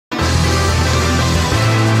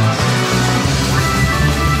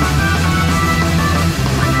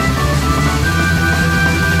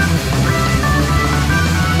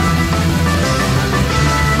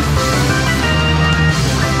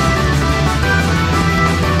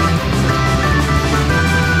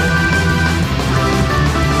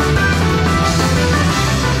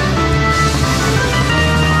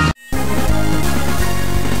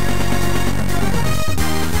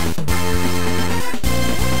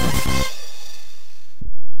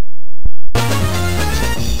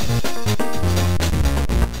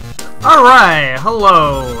Alright,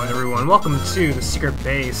 hello everyone, welcome to the secret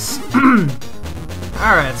base.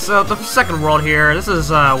 Alright, so the second world here, this is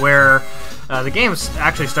where the game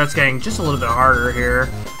actually starts getting just a little bit harder here.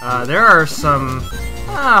 There are some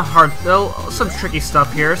some tricky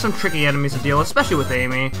stuff here, some tricky enemies to deal with, especially with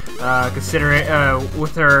Amy, considering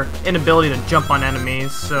with her inability to jump on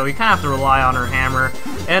enemies, so you kind of have to rely on her hammer.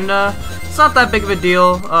 And it's not that big of a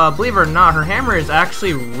deal. Believe it or not, her hammer is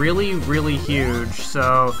actually really huge,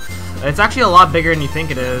 so it's actually a lot bigger than you think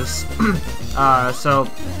it is.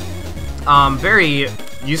 Very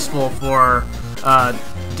useful for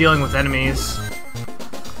dealing with enemies.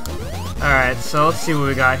 Alright, so let's see what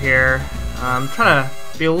we got here. I'm trying to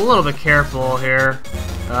be a little bit careful here.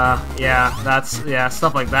 Yeah,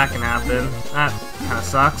 stuff like that can happen. That kind of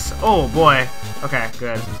sucks. Oh boy. Okay,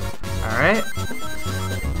 good. Alright.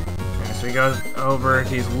 So we go over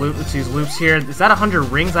these loops here. Is that 100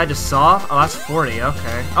 rings I just saw? Oh, that's 40.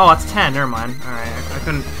 Okay. Oh, that's 10. Never mind. All right. I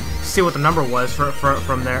couldn't see what the number was from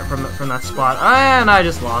that spot, and I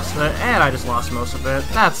just lost it. And I just lost most of it.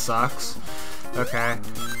 That sucks. Okay.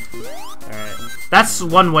 All right. That's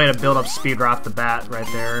one way to build up speed right off the bat, right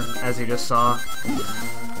there, as you just saw.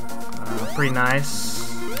 Pretty nice.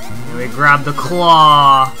 And we grab the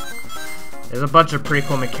claw. There's a bunch of pretty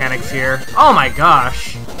cool mechanics here. Oh my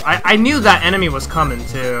gosh! I knew that enemy was coming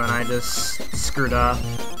too, and I just screwed up.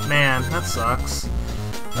 Man, that sucks.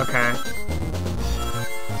 Okay.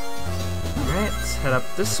 Alright, let's head up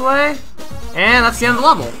this way. And that's the end of the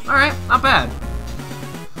level. Alright, not bad.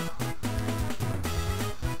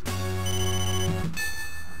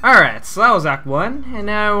 Alright, so that was Act 1, and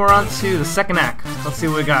now we're on to the second act. Let's see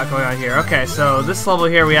what we got going on here. Okay, so this level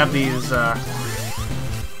here we have these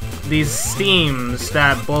steams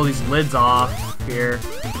that blow these lids off here.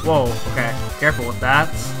 Whoa, okay, careful with that.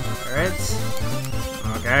 Alright.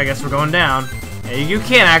 Okay, I guess we're going down. Yeah, you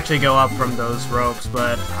can't actually go up from those ropes,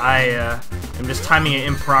 but I am just timing it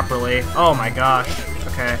improperly. Oh my gosh.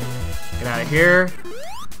 Okay, get out of here.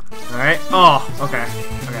 Alright, oh, okay,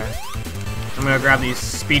 okay. I'm gonna grab these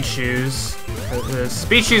speed shoes. The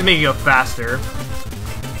speed shoes make you go faster.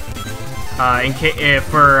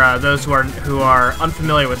 For those who are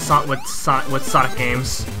unfamiliar with Sonic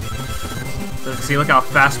games, so see, look how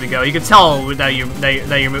fast we go. You can tell that you're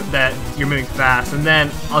moving fast, and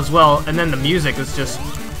then the music is just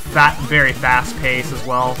very fast paced as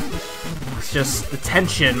well. It's just the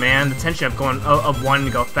tension, man. The tension of wanting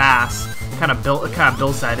to go fast kind of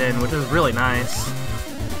builds that in, which is really nice.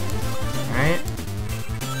 All right.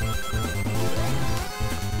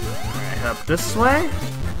 Head up this way.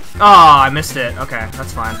 Oh, I missed it. Okay,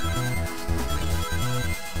 that's fine.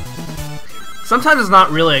 Sometimes it's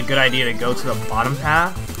not really a good idea to go to the bottom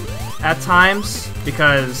path at times,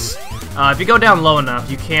 because if you go down low enough,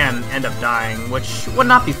 you can end up dying, which would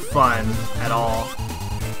not be fun at all.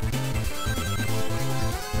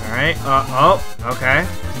 Alright, oh, okay.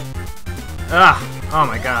 Oh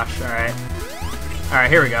my gosh, alright. Alright,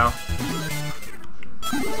 here we go.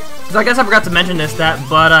 So I guess I forgot to mention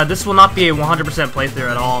but this will not be a 100% playthrough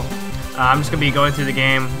at all. I'm just going to be going through the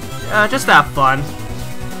game just to have fun.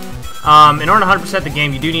 In order to 100% the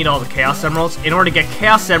game, you do need all the Chaos Emeralds. In order to get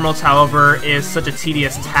Chaos Emeralds, however, is such a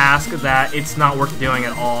tedious task that it's not worth doing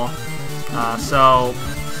at all.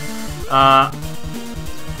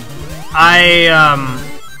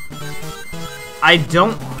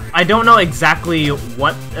 I don't know exactly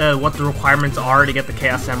what the requirements are to get the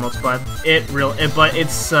Chaos Emeralds, but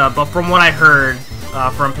from what I heard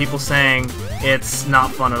from people saying, it's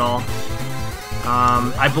not fun at all.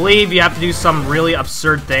 I believe you have to do some really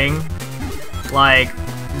absurd thing, like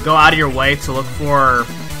go out of your way to look for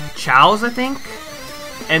chows, I think,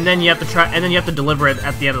 and then you have to deliver it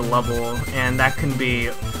at the end of the level, and that can be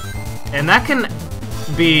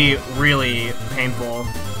really painful.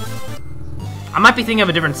 I might be thinking of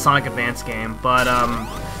a different Sonic Advance game, but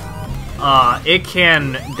it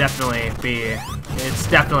can definitely be. It's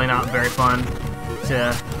definitely not very fun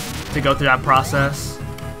to go through that process.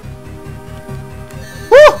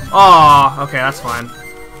 Woo! Oh, okay, that's fine.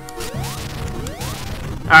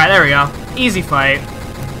 All right, there we go. Easy fight.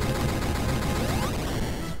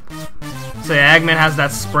 So yeah, Eggman has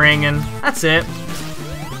that spring, and that's it.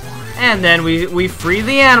 And then we free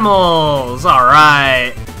the animals. All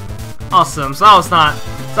right. Awesome. So that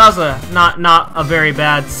was not a very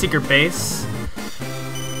bad secret base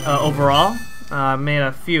overall. Made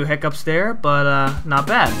a few hiccups there, but not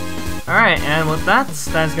bad. Alright, and with that's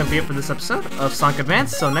gonna be it for this episode of Sonic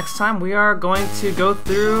Advance. So next time we are going to go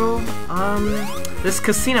through this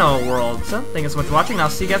casino world. So thank you so much for watching, and I'll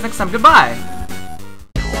see you guys next time. Goodbye!